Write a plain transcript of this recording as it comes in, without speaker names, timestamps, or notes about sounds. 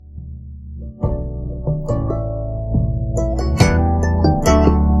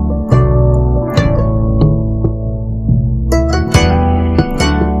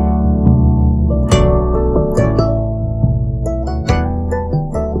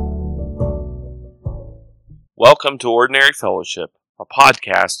Welcome to Ordinary Fellowship, a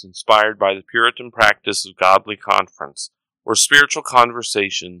podcast inspired by the Puritan practice of godly conference, or spiritual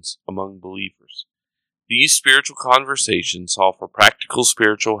conversations among believers. These spiritual conversations offer practical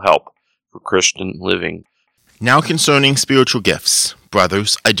spiritual help for Christian living. Now concerning spiritual gifts,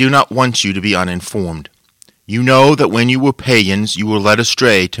 brothers, I do not want you to be uninformed. You know that when you were pagans, you were led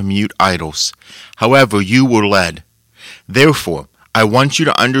astray to mute idols. However, you were led. Therefore, I want you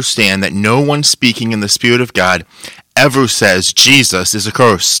to understand that no one speaking in the Spirit of God ever says Jesus is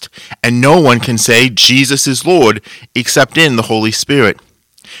accursed, and no one can say Jesus is Lord except in the Holy Spirit.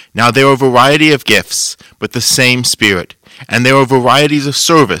 Now there are a variety of gifts, but the same Spirit, and there are varieties of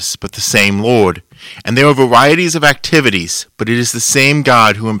service, but the same Lord, and there are varieties of activities, but it is the same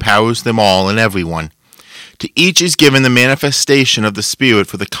God who empowers them all and everyone. To each is given the manifestation of the Spirit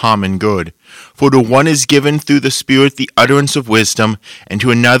for the common good. For to one is given through the Spirit the utterance of wisdom, and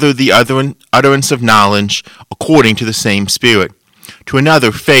to another the utterance of knowledge, according to the same Spirit. To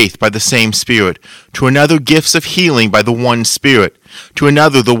another faith by the same Spirit. To another gifts of healing by the one Spirit. To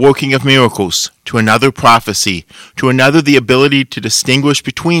another the working of miracles. To another prophecy. To another the ability to distinguish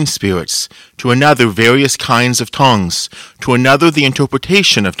between spirits. To another various kinds of tongues. To another the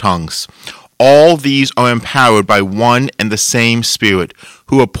interpretation of tongues. All these are empowered by one and the same Spirit,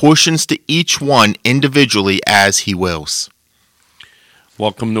 who apportions to each one individually as he wills.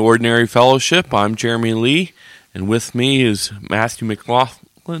 Welcome to Ordinary Fellowship. I'm Jeremy Lee, and with me is Matthew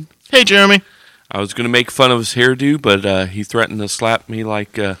McLaughlin. Hey, Jeremy. I was going to make fun of his hairdo, but he threatened to slap me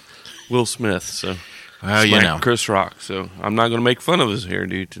like Will Smith, so Chris Rock. So I'm not going to make fun of his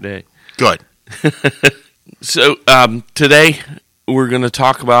hairdo today. Good. So today we're going to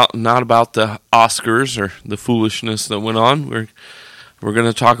talk about not about the Oscars or the foolishness that went on. We're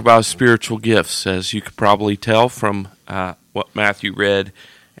going to talk about spiritual gifts, as you could probably tell from what Matthew read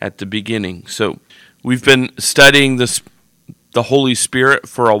at the beginning. So we've been studying the Holy Spirit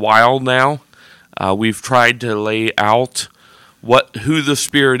for a while now. We've tried to lay out who the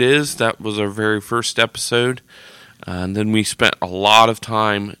Spirit is. That was our very first episode. And then we spent a lot of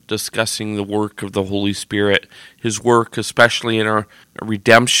time discussing the work of the Holy Spirit, His work especially in our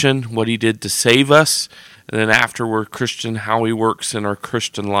redemption, what He did to save us, and then after we're Christian, how He works in our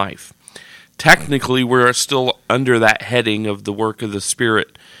Christian life. Technically, we're still under that heading of the work of the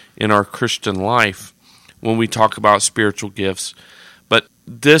Spirit in our Christian life when we talk about spiritual gifts. But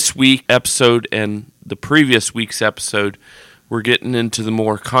this week's episode and the previous week's episode, we're getting into the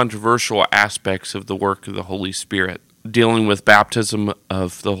more controversial aspects of the work of the Holy Spirit, dealing with baptism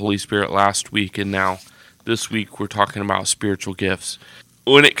of the Holy Spirit last week, and now this week we're talking about spiritual gifts.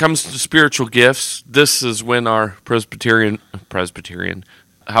 When it comes to spiritual gifts, this is when our Presbyterian,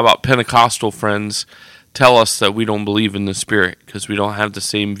 how about Pentecostal friends tell us that we don't believe in the Spirit because we don't have the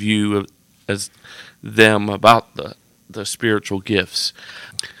same view as them about the spiritual gifts.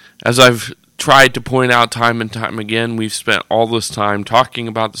 As I've tried to point out time and time again, we've spent all this time talking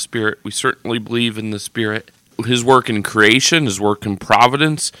about the Spirit. We certainly believe in the Spirit. His work in creation, His work in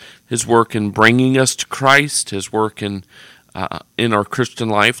providence, His work in bringing us to Christ, His work in our Christian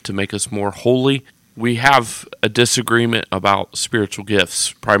life to make us more holy. We have a disagreement about spiritual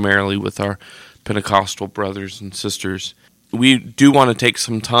gifts, primarily with our Pentecostal brothers and sisters. We do want to take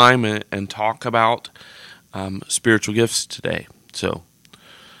some time and talk about spiritual gifts today. So,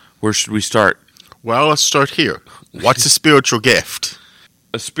 where should we start? Well, let's start here. What's a spiritual gift?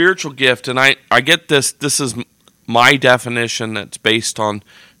 A spiritual gift, and I get this is my definition that's based on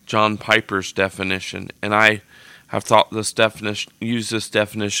John Piper's definition, and I have thought use this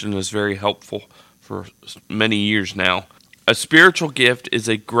definition as very helpful for many years now. A spiritual gift is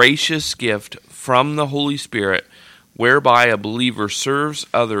a gracious gift from the Holy Spirit whereby a believer serves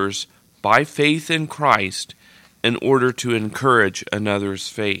others by faith in Christ in order to encourage another's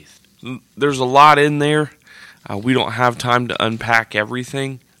faith. There's a lot in there. We don't have time to unpack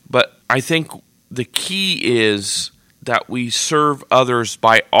everything, but I think the key is that we serve others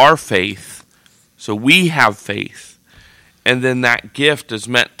by our faith, so we have faith, and then that gift is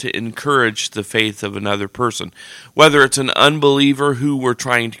meant to encourage the faith of another person. Whether it's an unbeliever who we're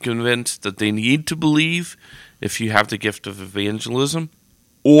trying to convince that they need to believe, if you have the gift of evangelism,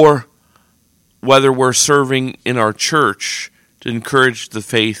 or whether we're serving in our church to encourage the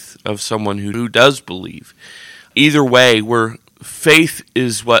faith of someone who does believe. Either way, faith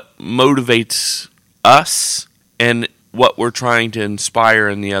is what motivates us and what we're trying to inspire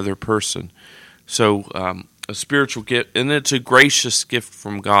in the other person. So a spiritual gift, and it's a gracious gift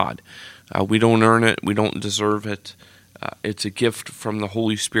from God. We don't earn it. We don't deserve it. It's a gift from the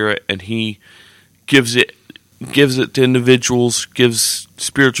Holy Spirit, and He gives it to individuals, gives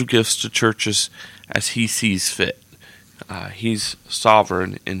spiritual gifts to churches as he sees fit. He's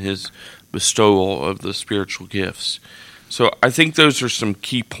sovereign in his bestowal of the spiritual gifts. So I think those are some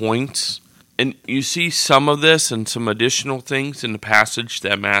key points. And you see some of this and some additional things in the passage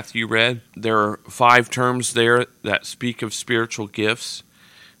that Matthew read. There are 5 terms there that speak of spiritual gifts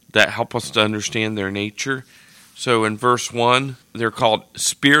that help us to understand their nature. So in verse 1, they're called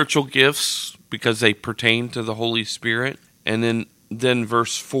spiritual gifts because they pertain to the Holy Spirit. And then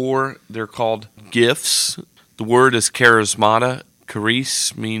verse 4, they're called gifts. The word is charismata.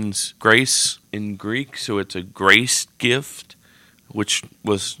 Charis means grace in Greek, so it's a grace gift, which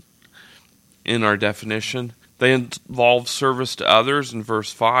was in our definition. They involve service to others in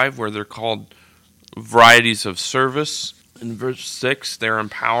verse 5, where they're called varieties of service. In verse 6, they're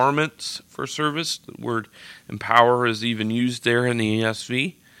empowerments for service. The word empower is even used there in the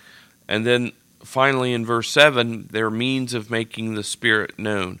ESV. And then finally in verse 7, they're means of making the Spirit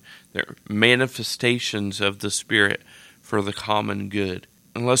known. They're manifestations of the Spirit for the common good.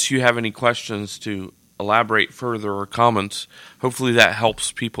 Unless you have any questions to elaborate further or comments, hopefully that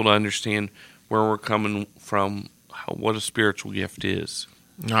helps people to understand where we're coming from, what a spiritual gift is.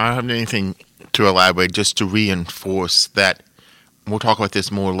 No, I don't have anything to elaborate, just to reinforce that. We'll talk about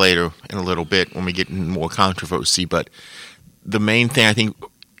this more later in a little bit when we get into more controversy, but the main thing I think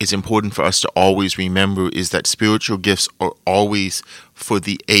is important for us to always remember is that spiritual gifts are always for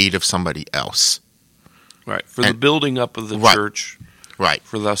the aid of somebody else. Right, for the building up of the church. Right.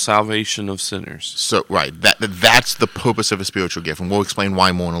 For the salvation of sinners. So, right. That's the purpose of a spiritual gift, and we'll explain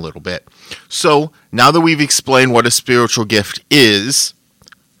why more in a little bit. So, now that we've explained what a spiritual gift is,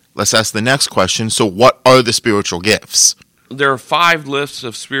 let's ask the next question. So, what are the spiritual gifts? There are 5 lists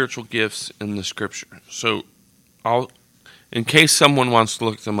of spiritual gifts in the Scripture. So, in case someone wants to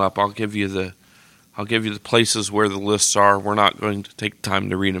look them up, I'll give you the places where the lists are. We're not going to take time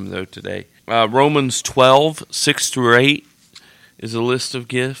to read them, though, today. Romans 12, 6 through 8 is a list of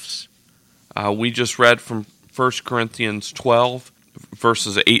gifts. We just read from 1 Corinthians 12,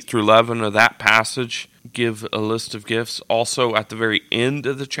 verses 8 through 11 of that passage give a list of gifts. Also, at the very end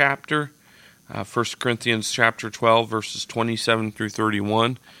of the chapter, 1 Corinthians chapter 12, verses 27 through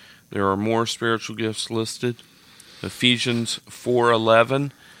 31, there are more spiritual gifts listed. Ephesians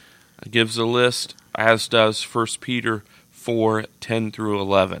 4:11 gives a list, as does 1 Peter 4:10 through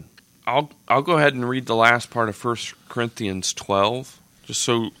 11. I'll go ahead and read the last part of 1 Corinthians 12, just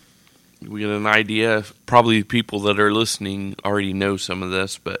so we get an idea. Probably people that are listening already know some of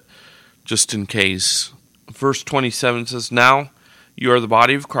this, but just in case. Verse 27 says, "Now you are the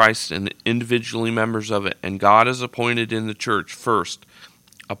body of Christ and individually members of it, and God has appointed in the church, first,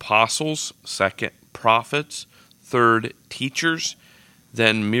 apostles, second, prophets, third, teachers,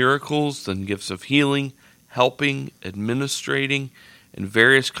 then miracles, then gifts of healing, helping, administrating, and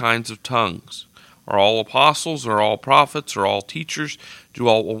various kinds of tongues. Are all apostles? Are all prophets? Are all teachers? Do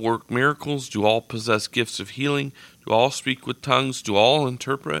all work miracles? Do all possess gifts of healing? Do all speak with tongues? Do all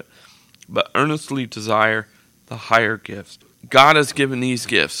interpret? But earnestly desire the higher gifts." God has given these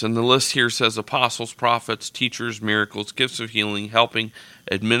gifts, and the list here says apostles, prophets, teachers, miracles, gifts of healing, helping,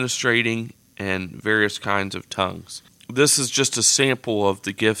 administrating, and various kinds of tongues. This is just a sample of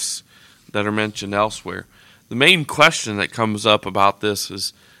the gifts that are mentioned elsewhere. The main question that comes up about this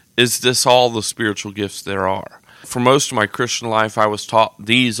is this all the spiritual gifts there are? For most of my Christian life, I was taught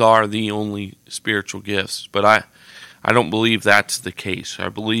these are the only spiritual gifts, but I don't believe that's the case. I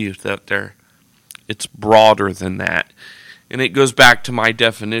believe that it's broader than that. And it goes back to my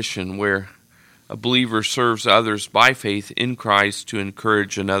definition where a believer serves others by faith in Christ to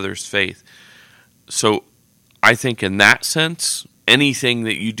encourage another's faith. So I think in that sense, anything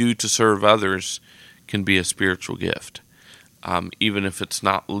that you do to serve others can be a spiritual gift, even if it's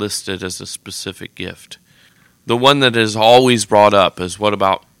not listed as a specific gift. The one that is always brought up is, what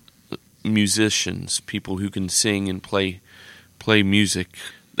about musicians, people who can sing and play music?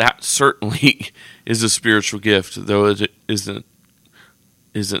 That certainly is a spiritual gift, though it isn't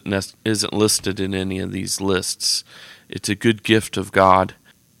listed in any of these lists. It's a good gift of God.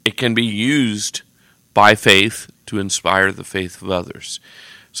 It can be used by faith to inspire the faith of others.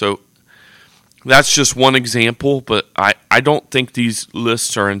 So that's just one example, but I don't think these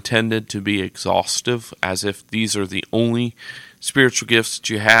lists are intended to be exhaustive, as if these are the only spiritual gifts that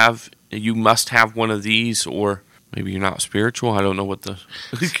you have. You must have one of these, or maybe you're not spiritual. I don't know what the...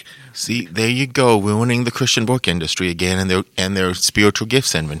 See, there you go, ruining the Christian book industry again and their spiritual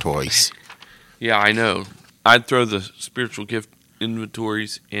gifts inventories. Yeah, I know. I'd throw the spiritual gift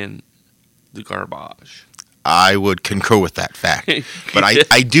inventories in the garbage. I would concur with that fact. But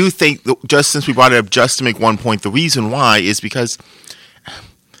I do think, just since we brought it up, just to make one point, the reason why is because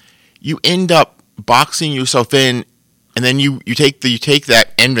you end up boxing yourself in, and then you take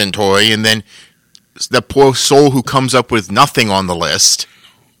that inventory, and then the poor soul who comes up with nothing on the list,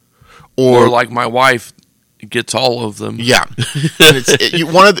 or like my wife gets all of them. Yeah, and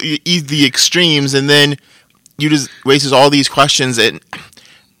it's one of the extremes, and then you just raises all these questions, and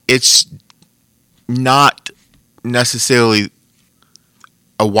it's not necessarily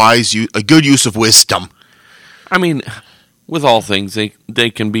a good use of wisdom. I mean, with all things, they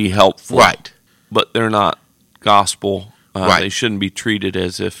can be helpful, right? But they're not gospel. Right. They shouldn't be treated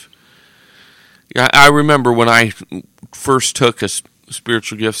as if. I remember when I first took a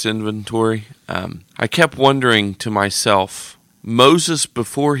spiritual gifts inventory, I kept wondering to myself, Moses,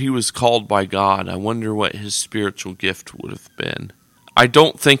 before he was called by God, I wonder what his spiritual gift would have been. I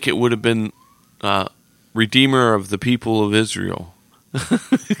don't think it would have been Redeemer of the people of Israel.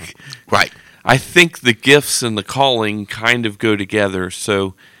 Right. I think the gifts and the calling kind of go together,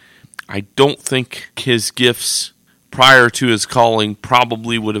 so I don't think his gifts prior to his calling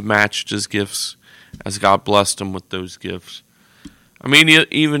probably would have matched his gifts as God blessed him with those gifts. I mean,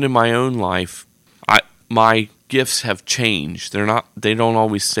 even in my own life, my gifts have changed. They don't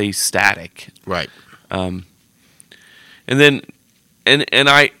always stay static. Right. And then, and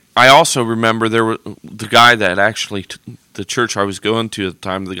I also remember there was the guy that actually the church I was going to at the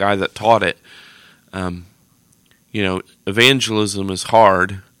time, the guy that taught it. Evangelism is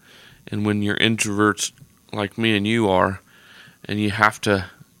hard, and when you're introverts like me and you are, and you have to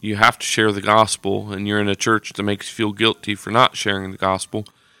share the gospel, and you're in a church that makes you feel guilty for not sharing the gospel.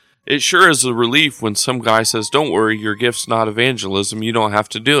 It sure is a relief when some guy says, "Don't worry, your gift's not evangelism. You don't have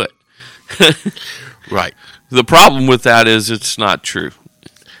to do it." Right. The problem with that is it's not true.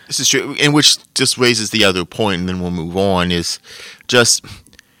 This is true, and which just raises the other point, and then we'll move on, is just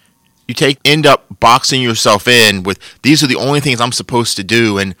you end up boxing yourself in with, these are the only things I'm supposed to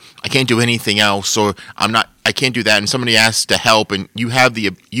do, and I can't do anything else, or I can't do that, and somebody asks to help, and you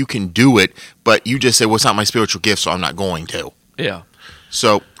can do it, but you just say, well, it's not my spiritual gift, so I'm not going to. Yeah.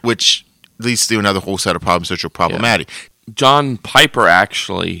 So, which leads to another whole set of problems that are problematic. Yeah. John Piper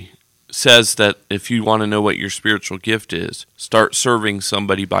actually says that if you want to know what your spiritual gift is, start serving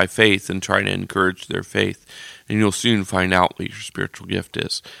somebody by faith and try to encourage their faith, and you'll soon find out what your spiritual gift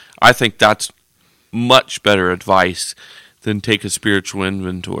is. I think that's much better advice than take a spiritual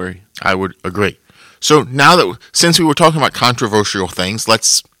inventory. I would agree. So now since we were talking about controversial things,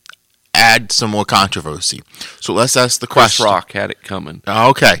 let's add some more controversy. So let's ask the question. Chris Rock had it coming.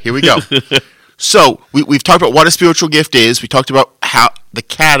 Okay, here we go. So we've talked about what a spiritual gift is. We talked about how the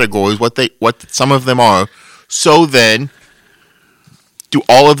categories, what some of them are. So then, do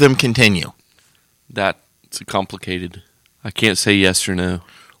all of them continue? That's complicated. I can't say yes or no.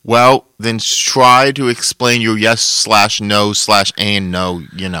 Well, then try to explain your yes/no/and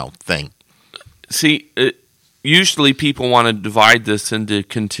no, thing. See, usually people want to divide this into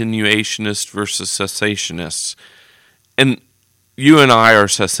continuationists versus cessationists. And you and I are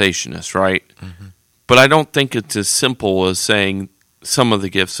cessationists, right? Mm-hmm. But I don't think it's as simple as saying some of the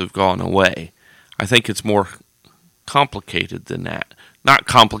gifts have gone away. I think it's more complicated than that. Not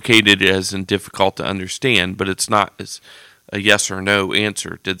complicated as in difficult to understand, but it's not as a yes or no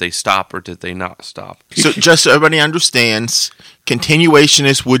answer. Did they stop or did they not stop? So just so everybody understands,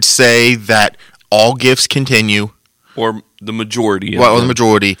 continuationists would say that all gifts continue. Or the majority. Well, the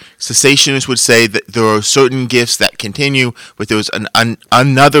majority. Cessationists would say that there are certain gifts that continue, but there's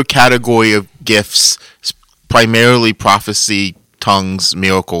another category of gifts, primarily prophecy, tongues,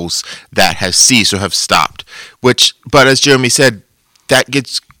 miracles, that has ceased or have stopped. But as Jeremy said, that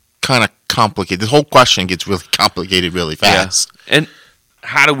gets kind of complicated. The whole question gets really complicated really fast. Yeah. And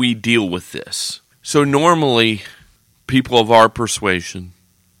how do we deal with this? So normally, people of our persuasion,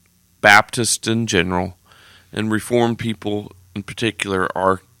 Baptists in general, and Reformed people in particular,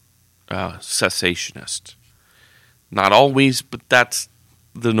 are cessationists. Not always, but that's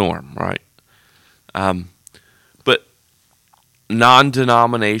the norm, right? But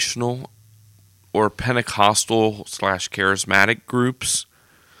non-denominational or Pentecostal/charismatic groups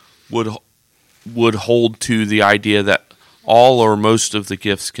would hold to the idea that all or most of the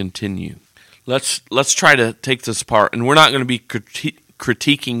gifts continue. Let's try to take this apart, and we're not going to be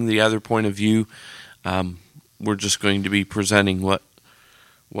critiquing the other point of view. We're just going to be presenting what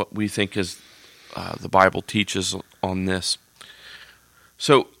we think is the Bible teaches on this.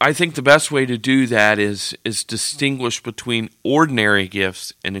 So I think the best way to do that is distinguish between ordinary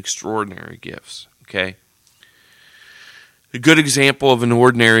gifts and extraordinary gifts. Okay. A good example of an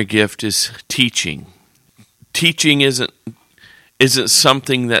ordinary gift is teaching. Teaching isn't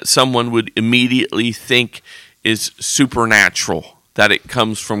something that someone would immediately think is supernatural, that it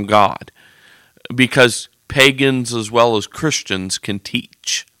comes from God. because pagans as well as Christians can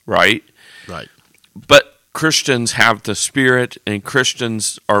teach, right? Right. But Christians have the Spirit, and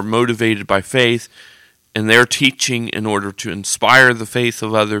Christians are motivated by faith, and they're teaching in order to inspire the faith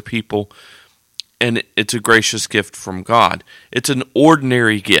of other people, and it's a gracious gift from God. It's an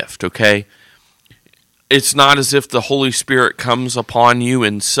ordinary gift, okay? It's not as if the Holy Spirit comes upon you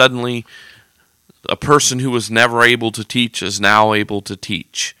and suddenly a person who was never able to teach is now able to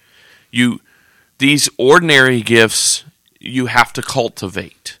teach. These ordinary gifts you have to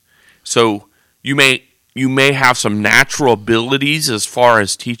cultivate. So you may have some natural abilities as far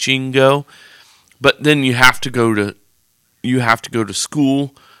as teaching go, but then you have to go to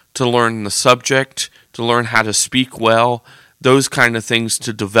school to learn the subject, to learn how to speak well, those kind of things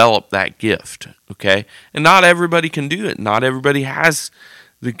to develop that gift, okay? And not everybody can do it. Not everybody has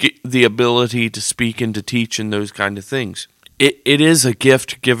the ability to speak and to teach and those kind of things. It is a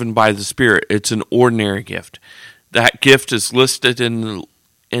gift given by the Spirit. It's an ordinary gift. That gift is listed in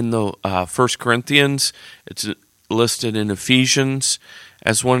the 1 Corinthians. It's listed in Ephesians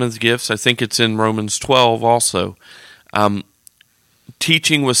as one of the gifts. I think it's in Romans 12 also.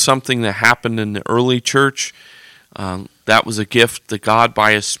 Teaching was something that happened in the early church. That was a gift that God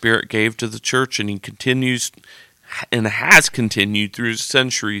by His Spirit gave to the church, and He continues and has continued through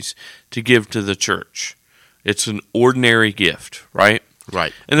centuries to give to the church. It's an ordinary gift, right?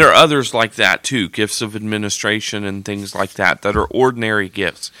 Right. And there are others like that too, gifts of administration and things like that are ordinary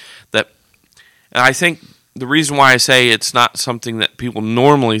gifts. And I think the reason why I say it's not something that people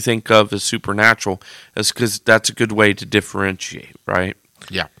normally think of as supernatural is because that's a good way to differentiate, right?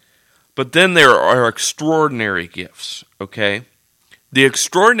 Yeah. But then there are extraordinary gifts, okay? The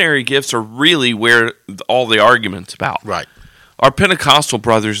extraordinary gifts are really where all the argument's about. Right. Our Pentecostal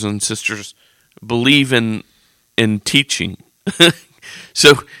brothers and sisters believe in teaching.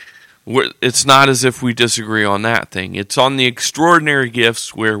 So it's not as if we disagree on that thing. It's on the extraordinary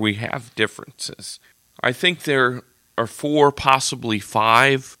gifts where we have differences. I think there are 4, possibly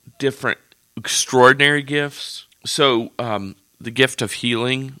 5 different extraordinary gifts. So the gift of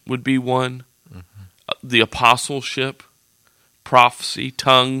healing would be one. Mm-hmm. The apostleship, prophecy,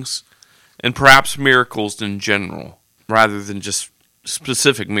 tongues, and perhaps miracles in general, rather than just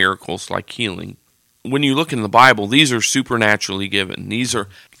specific miracles like healing. When you look in the Bible, these are supernaturally given. These are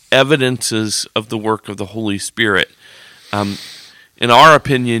evidences of the work of the Holy Spirit. In our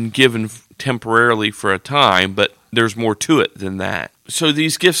opinion, given temporarily for a time, but there's more to it than that. So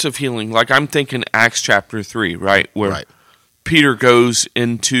these gifts of healing, like I'm thinking Acts chapter 3, right? Where Peter goes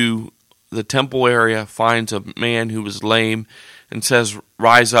into the temple area, finds a man who was lame, and says,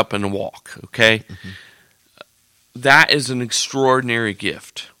 "Rise up and walk," okay? Mm-hmm. That is an extraordinary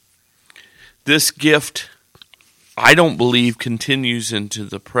gift. This gift, I don't believe, continues into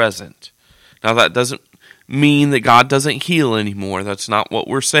the present. Now, that doesn't mean that God doesn't heal anymore. That's not what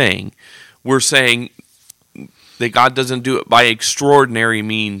we're saying. We're saying that God doesn't do it by extraordinary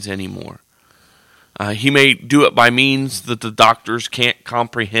means anymore. He may do it by means that the doctors can't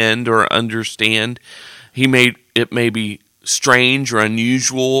comprehend or understand. It may be strange or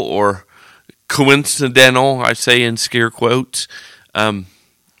unusual or coincidental, I say in scare quotes.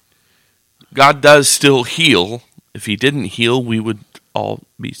 God does still heal. If He didn't heal, we would all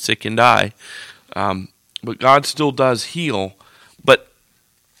be sick and die. But God still does heal. But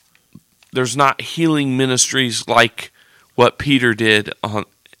there's not healing ministries like what Peter did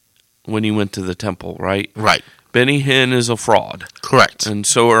when he went to the temple, right? Right. Benny Hinn is a fraud. Correct. And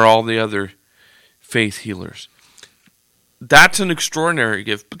so are all the other faith healers. That's an extraordinary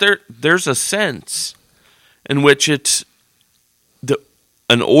gift. But there's a sense in which it's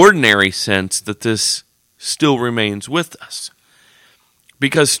an ordinary sense that this still remains with us.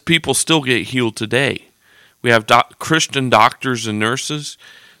 Because people still get healed today. We have Christian doctors and nurses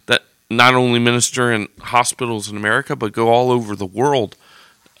that not only minister in hospitals in America, but go all over the world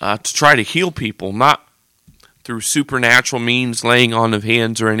to try to heal people, not through supernatural means, laying on of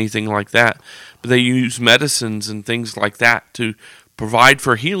hands or anything like that, but they use medicines and things like that to provide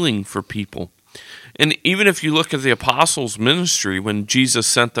for healing for people. And even if you look at the apostles' ministry, when Jesus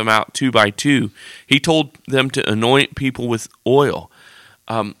sent them out 2 by 2, He told them to anoint people with oil.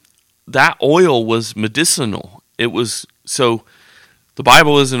 That oil was medicinal. So the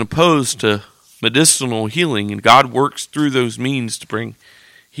Bible isn't opposed to medicinal healing, and God works through those means to bring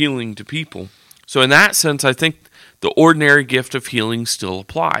healing to people. So in that sense, I think the ordinary gift of healing still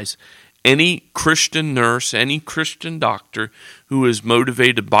applies. Any Christian nurse, any Christian doctor who is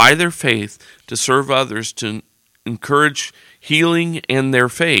motivated by their faith to serve others, to encourage healing and their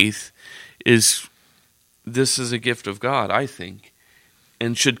faith, this is a gift of God, I think,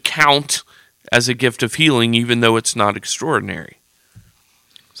 and should count as a gift of healing, even though it's not extraordinary.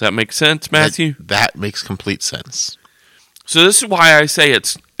 Does that make sense, Matthew? That makes complete sense. So this is why I say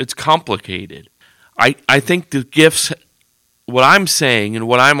it's complicated. I think the gifts, what I'm saying and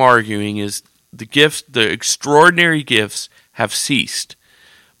what I'm arguing is the gifts, the extraordinary gifts have ceased.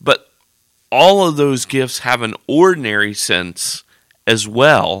 But all of those gifts have an ordinary sense as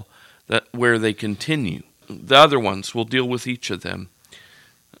well, that where they continue. The other ones, we'll deal with each of them.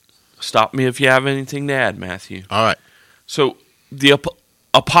 Stop me if you have anything to add, Matthew. All right. So the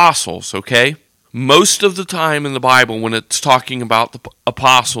apostles, okay? Most of the time in the Bible, when it's talking about the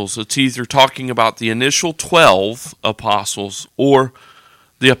apostles, it's either talking about the initial 12 apostles or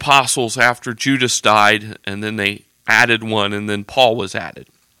the apostles after Judas died, and then they added one, and then Paul was added.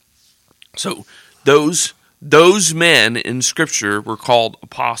 So those men in Scripture were called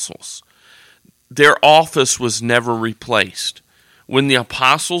apostles. Their office was never replaced. When the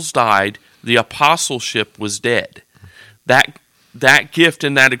apostles died, the apostleship was dead. That gift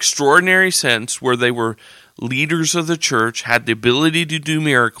in that extraordinary sense where they were leaders of the church, had the ability to do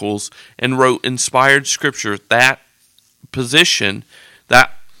miracles, and wrote inspired scripture, that position,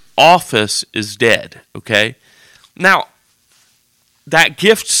 that office is dead, okay? Now, that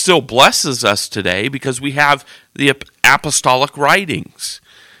gift still blesses us today because we have the apostolic writings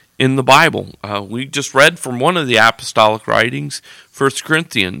in the Bible. We just read from one of the apostolic writings, 1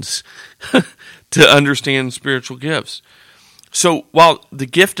 Corinthians, to understand spiritual gifts. So while the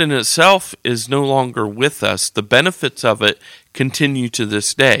gift in itself is no longer with us, the benefits of it continue to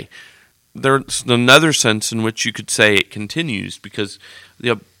this day. There's another sense in which you could say it continues because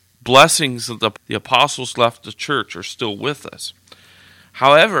the blessings that the apostles left the church are still with us.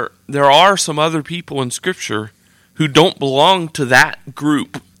 However, there are some other people in Scripture who don't belong to that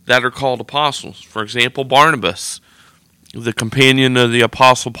group that are called apostles. For example, Barnabas, the companion of the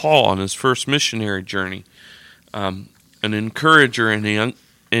Apostle Paul on his first missionary journey, an encourager in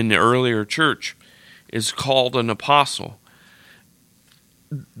the earlier church, is called an apostle.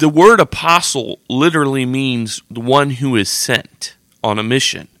 The word apostle literally means the one who is sent on a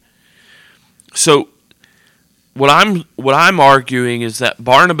mission. So what I'm arguing is that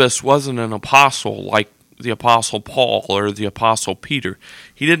Barnabas wasn't an apostle like the Apostle Paul or the Apostle Peter.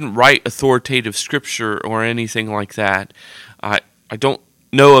 He didn't write authoritative scripture or anything like that. I don't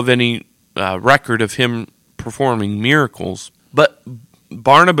know of any record of him performing miracles, but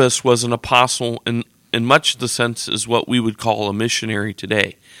Barnabas was an apostle in much the sense as what we would call a missionary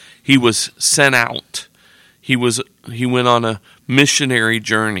today. He was sent out. He went on a missionary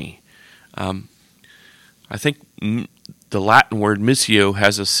journey. I think the Latin word missio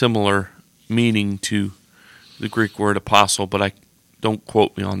has a similar meaning to the Greek word apostle, but don't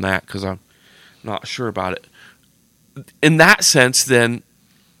quote me on that because I'm not sure about it. In that sense, then,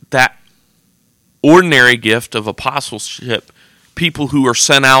 that ordinary gift of apostleship, people who are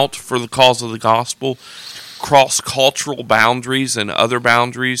sent out for the cause of the gospel, cross cultural boundaries and other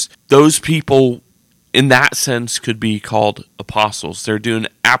boundaries, those people in that sense could be called apostles. They're doing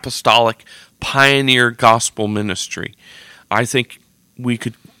apostolic pioneer gospel ministry. I think we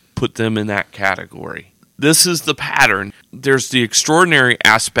could put them in that category. This is the pattern. There's the extraordinary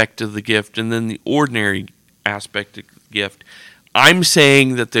aspect of the gift and then the ordinary aspect of the gift. I'm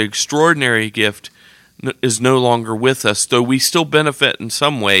saying that the extraordinary gift is no longer with us, though we still benefit in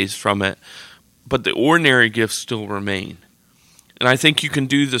some ways from it, but the ordinary gifts still remain. And I think you can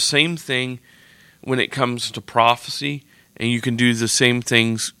do the same thing when it comes to prophecy, and you can do the same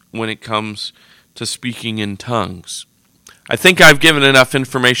things when it comes to speaking in tongues. I think I've given enough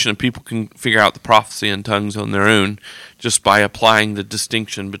information that people can figure out the prophecy in tongues on their own just by applying the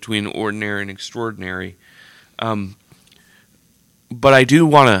distinction between ordinary and extraordinary. But I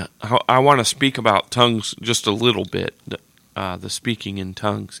want to speak about tongues just a little bit, the speaking in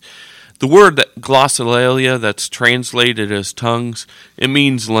tongues. The word that glossolalia, that's translated as tongues, it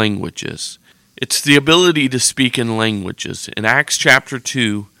means languages. It's the ability to speak in languages. In Acts chapter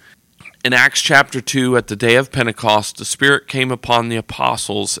 2, at the day of Pentecost, the Spirit came upon the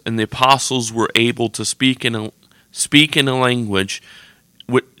apostles, and the apostles were able to speak in a language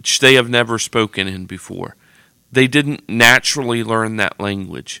which they have never spoken in before. They didn't naturally learn that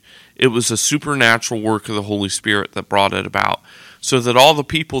language. It was a supernatural work of the Holy Spirit that brought it about, so that all the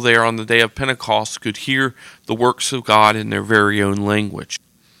people there on the day of Pentecost could hear the works of God in their very own language.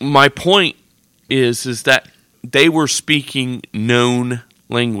 My point is that they were speaking known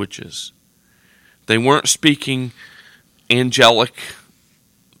languages. They weren't speaking angelic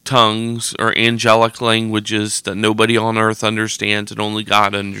tongues or angelic languages that nobody on earth understands and only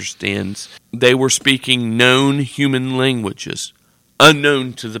God understands. They were speaking known human languages,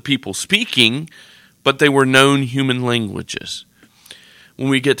 unknown to the people speaking, but they were known human languages. When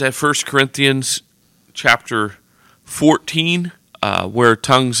we get to 1 Corinthians chapter 14, where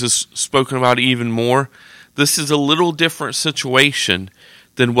tongues is spoken about even more, this is a little different situation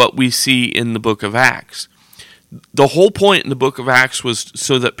than what we see in the book of Acts. The whole point in the book of Acts was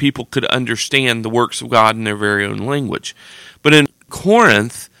so that people could understand the works of God in their very own language. But in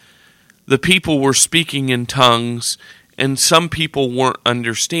Corinth, the people were speaking in tongues, and some people weren't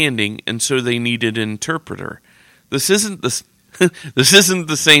understanding, and so they needed an interpreter. This isn't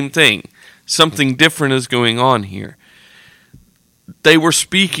the same thing. Something different is going on here. They were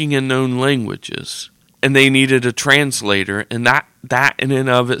speaking in known languages, and they needed a translator, and that in and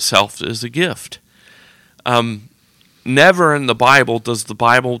of itself is a gift. Never in the Bible does the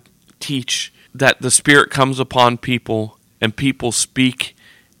Bible teach that the Spirit comes upon people and people speak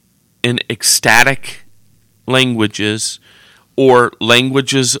in ecstatic languages or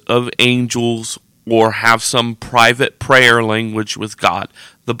languages of angels or have some private prayer language with God.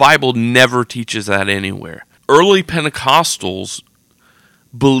 The Bible never teaches that anywhere. Early Pentecostals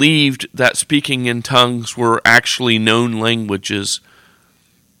believed that speaking in tongues were actually known languages,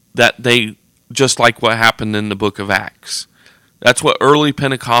 that they, just like what happened in the book of Acts. That's what early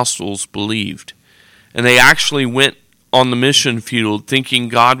Pentecostals believed. And they actually went on the mission field thinking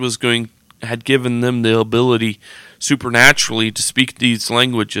God had given them the ability supernaturally to speak these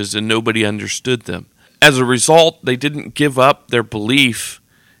languages, and nobody understood them. As a result, they didn't give up their belief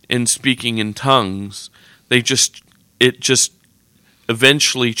in speaking in tongues. It just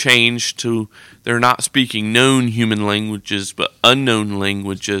eventually changed to they're not speaking known human languages but unknown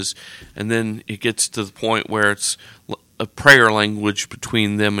languages, and then it gets to the point where it's a prayer language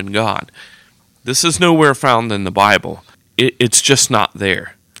between them and God. This is nowhere found in the Bible. It's just not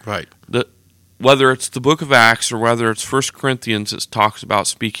there. Right. Whether it's the book of Acts or whether it's 1 Corinthians, it talks about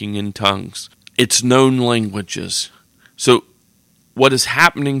speaking in tongues. It's known languages. So what is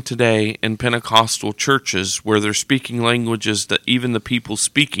happening today in Pentecostal churches, where they're speaking languages that even the people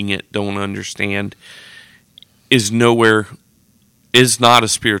speaking it don't understand, is not a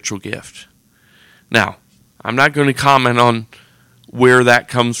spiritual gift. Now, I'm not going to comment on where that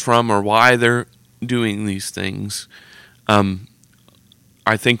comes from or why they're doing these things.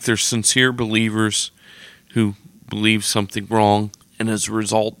 I think they're sincere believers who believe something wrong, and as a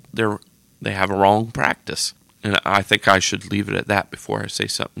result, they have a wrong practice. And I think I should leave it at that before I say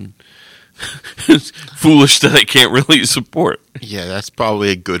something foolish that I can't really support. Yeah, that's probably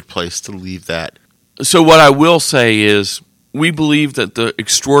a good place to leave that. So what I will say is, we believe that the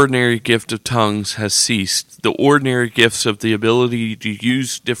extraordinary gift of tongues has ceased. The ordinary gifts of the ability to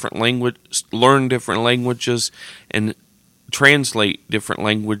use different language, learn different languages, and translate different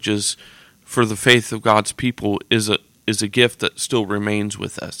languages for the faith of God's people is a gift that still remains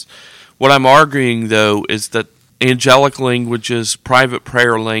with us. What I'm arguing, though, is that angelic languages, private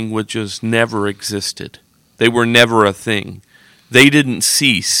prayer languages, never existed. They were never a thing. They didn't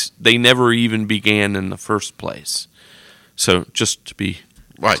cease. They never even began in the first place. So, just to be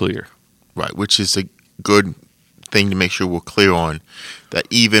clear. Right, which is a good thing to make sure we're clear on. That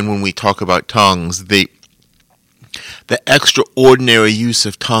even when we talk about tongues, the extraordinary use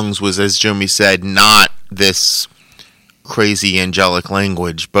of tongues was, as Jeremy said, not this crazy angelic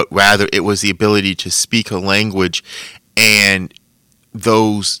language, but rather it was the ability to speak a language and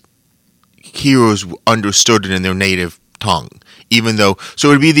those hearers understood it in their native tongue. So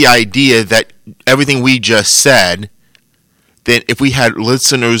it would be the idea that everything we just said, that if we had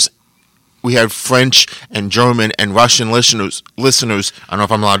listeners, we had French and German and Russian listeners, I don't know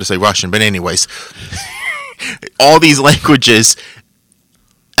if I'm allowed to say Russian, but anyways, all these languages,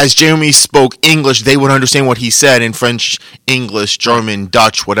 as Jeremy spoke English, they would understand what he said in French, English, German,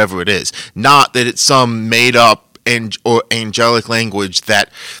 Dutch, whatever it is. Not that it's some made-up or angelic language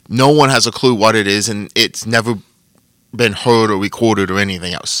that no one has a clue what it is, and it's never been heard or recorded or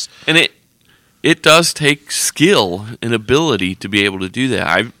anything else. And it does take skill and ability to be able to do that.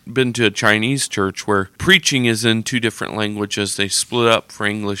 I've been to a Chinese church where preaching is in two different languages. They split up for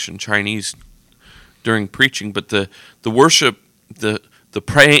English and Chinese during preaching, but the worship, they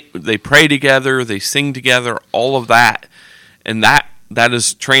pray together, they sing together, all of that, and that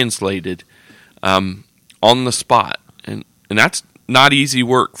is translated on the spot, and that's not easy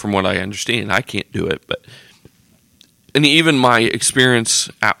work from what I understand. I can't do it, and even my experience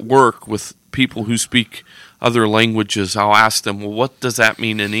at work with people who speak other languages, I'll ask them, well, what does that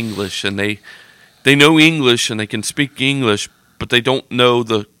mean in English? And they know English and they can speak English, but they don't know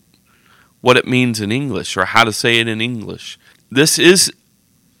what it means in English or how to say it in English. This is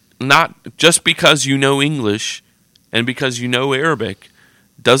not just because you know English And because you know Arabic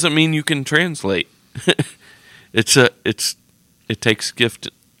doesn't mean you can translate. It takes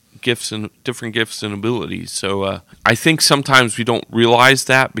gifts and different gifts and abilities. So I think sometimes we don't realize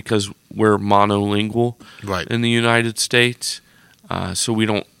that because we're monolingual in the United States. So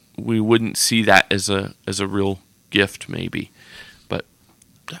we wouldn't see that as a real gift maybe. But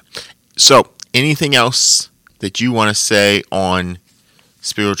so anything else that you want to say on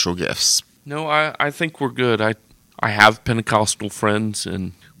spiritual gifts? No, I think we're good. I have Pentecostal friends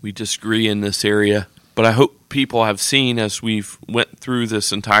and we disagree in this area. But I hope people have seen as we've went through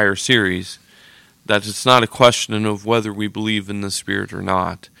this entire series that it's not a question of whether we believe in the Spirit or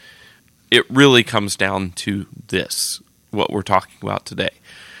not. It really comes down to this, what we're talking about today.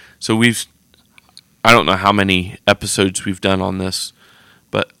 So I don't know how many episodes we've done on this,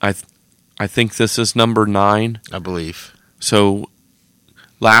 but I think this is number 9. I believe. So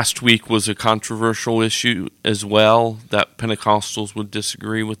last week was a controversial issue as well that Pentecostals would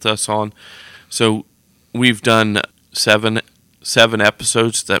disagree with us on. So we've done seven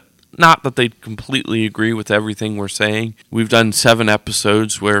episodes that, not that they completely agree with everything we're saying. We've done 7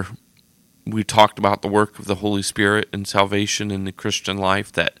 episodes where we talked about the work of the Holy Spirit and salvation in the Christian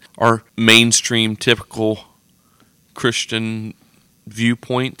life that are mainstream, typical Christian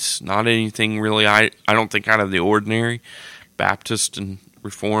viewpoints, not anything really, I don't think, out of the ordinary. Baptist and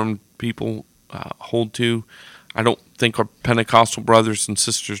Reformed people hold to. I don't think our Pentecostal brothers and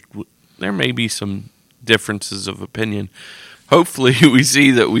sisters, there may be some differences of opinion. Hopefully we see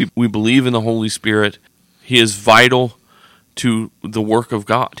that we believe in the Holy Spirit. He is vital to the work of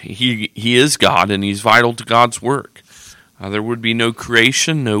God. He is God, and he's vital to God's work. There would be no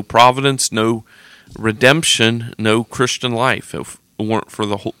creation, no providence, no redemption, no Christian life if it weren't for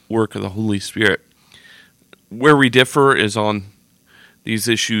the work of the Holy Spirit. Where we differ is on these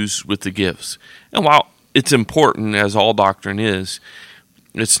issues with the gifts. And while it's important, as all doctrine is,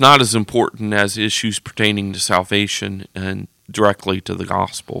 it's not as important as issues pertaining to salvation and directly to the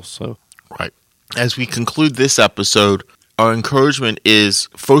gospel. So, right. As we conclude this episode, our encouragement is,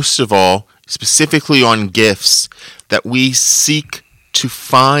 first of all, specifically on gifts, that we seek to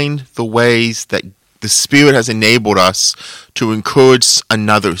find the ways that the Spirit has enabled us to encourage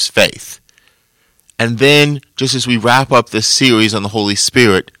another's faith. And then, just as we wrap up this series on the Holy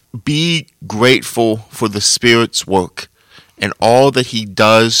Spirit, be grateful for the Spirit's work and all that he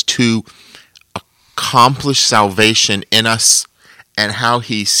does to accomplish salvation in us and how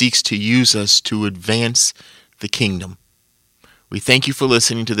he seeks to use us to advance the kingdom. We thank you for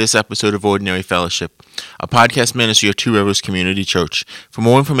listening to this episode of Ordinary Fellowship, a podcast ministry of Two Rivers Community Church. For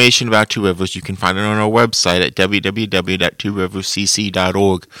more information about Two Rivers, you can find it on our website at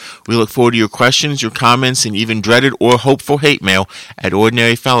www.tworiverscc.org. We look forward to your questions, your comments, and even dreaded or hopeful hate mail at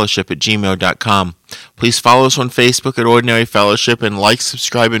ordinaryfellowship@gmail.com. Please follow us on Facebook at Ordinary Fellowship and like,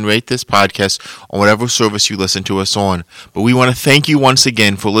 subscribe, and rate this podcast on whatever service you listen to us on. But we want to thank you once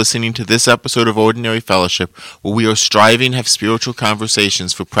again for listening to this episode of Ordinary Fellowship, where we are striving to have spiritual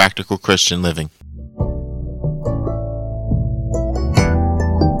conversations for practical Christian living.